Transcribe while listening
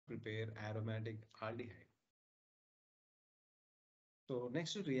prepare aromatic aldehyde. So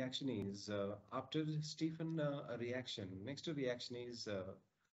next reaction is after Stephen reaction. Next reaction is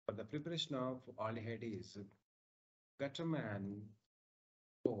for the preparation of aldehyde is Gattermann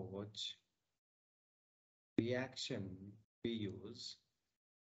coach reaction we use.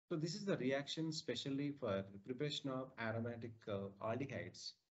 So this is the reaction specially for the preparation of aromatic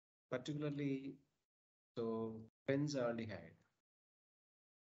aldehydes, particularly so benzaldehyde.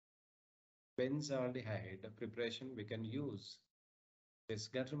 Benzaldehyde preparation we can use this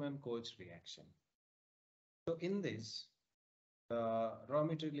Gattermann-Koch reaction. So in this, the raw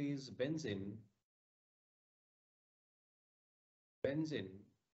material is benzene. Benzene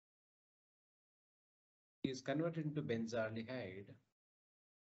is converted into benzaldehyde.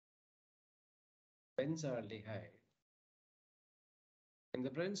 Benzaldehyde. In the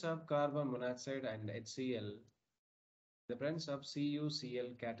presence of carbon monoxide and HCl, the presence of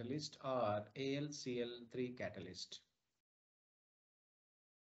CuCl catalyst or AlCl3 catalyst.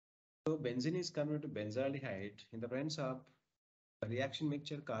 So benzene is converted to benzaldehyde in the presence of the reaction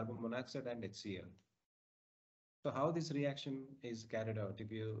mixture carbon monoxide and HCl. So how this reaction is carried out?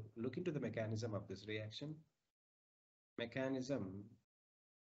 If you look into the mechanism of this reaction, mechanism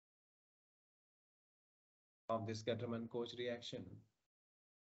of this Gattermann-Koch reaction.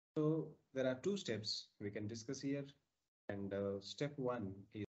 So there are two steps we can discuss here, and step one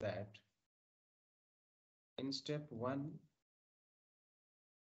is that in step one,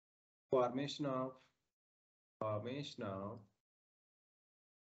 formation of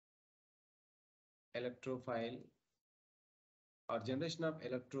electrophile or generation of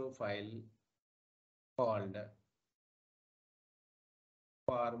electrophile called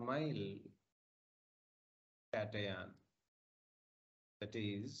formyl cation, that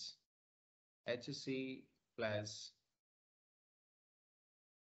is HC plus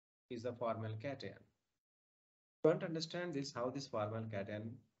is the formal cation. If you want to understand this, how this formal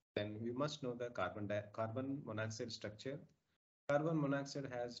cation, then we must know the carbon monoxide structure. Carbon monoxide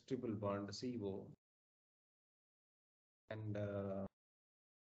has triple bond CO and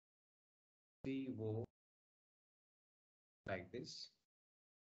CO like this,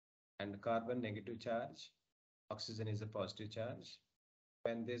 and carbon negative charge, oxygen is a positive charge.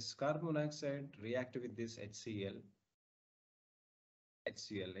 When this carbon monoxide react with this HCl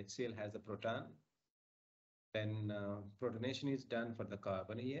has a proton, then protonation is done for the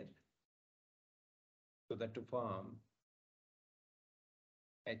carbon here, so that to form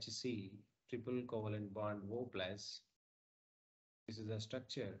HC triple covalent bond O plus. This is the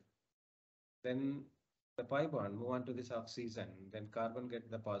structure. Then the pi bond move on to this oxygen, then carbon get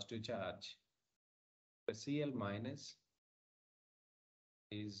the positive charge. The Cl minus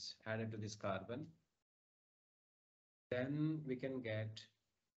is added to this carbon. Then we can get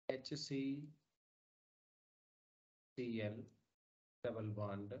HCCl double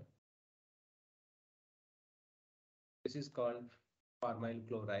bond. This is called formyl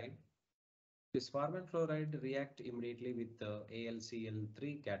chloride. This formyl chloride react immediately with the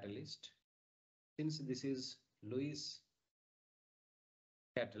AlCl3 catalyst. Since this is Lewis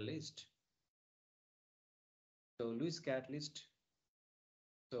catalyst, so Lewis catalyst,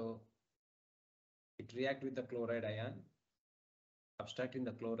 so it react with the chloride ion, abstracting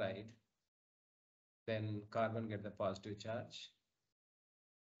the chloride, then carbon get the positive charge,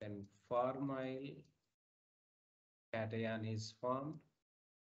 then formyl cation is formed,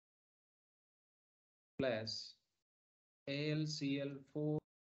 plus AlCl4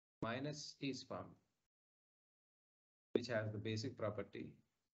 minus is formed, which has the basic property.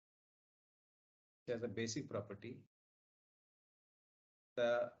 It has a basic property.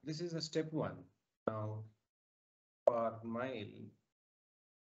 This is a step one. Now, formyl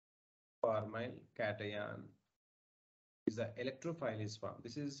cation is the electrophile is formed.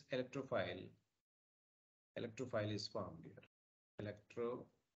 This is electrophile. Electrophile is formed here. Electrophile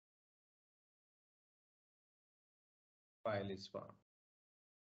is formed.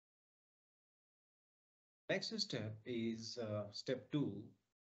 Next step is step two.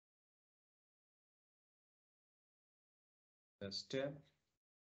 The step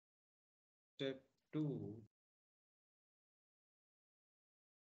two.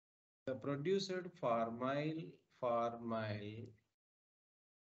 The produced formyl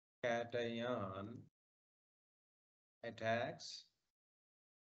cation attacks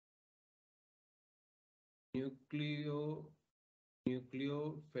nucleophilic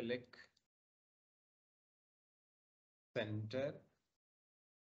center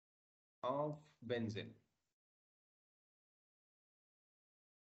of benzene.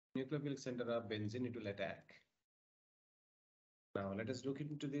 Nucleophilic center of benzene it will attack. Now let us look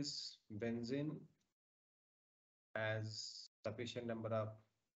into this. Benzene has sufficient number of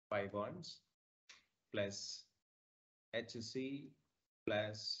pi bonds plus HC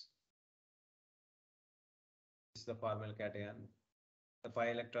plus is the formal cation. The 5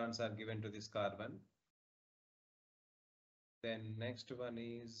 electrons are given to this carbon. Then next one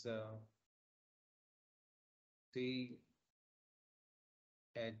is CH.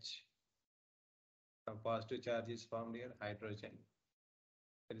 A positive charge is formed here, hydrogen.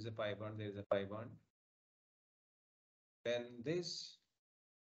 There is a pi bond, there is a pi bond. Then this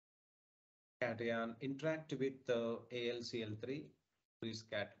cation interact with the AlCl3, this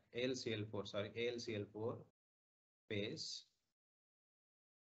AlCl4, sorry, AlCl4 base.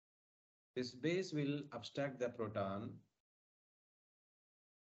 This base will abstract the proton,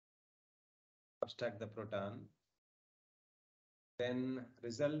 then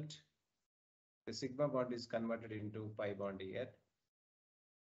result the sigma bond is converted into pi bond here.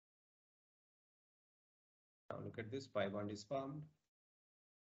 Now look at this, pi bond is formed.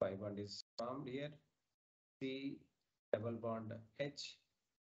 Pi bond is formed here. C double bond H.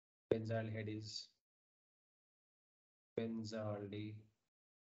 Benzaldehyde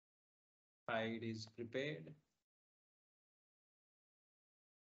is prepared.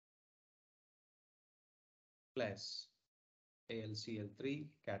 Plus AlCl3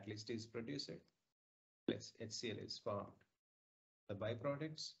 catalyst is produced. Plus HCl is formed. The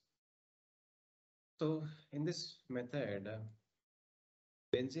byproducts. So in this method,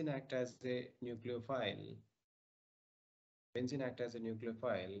 benzene act as a nucleophile. Benzene act as a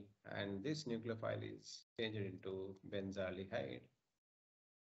nucleophile, and this nucleophile is changed into benzaldehyde.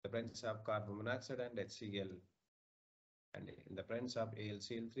 The presence of carbon monoxide and HCl, and in the presence of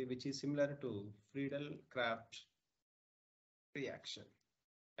AlCl3, which is similar to Friedel-Crafts reaction,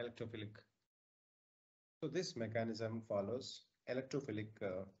 electrophilic. So this mechanism follows electrophilic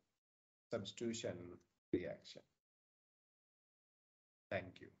substitution reaction.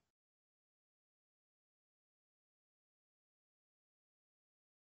 Thank you.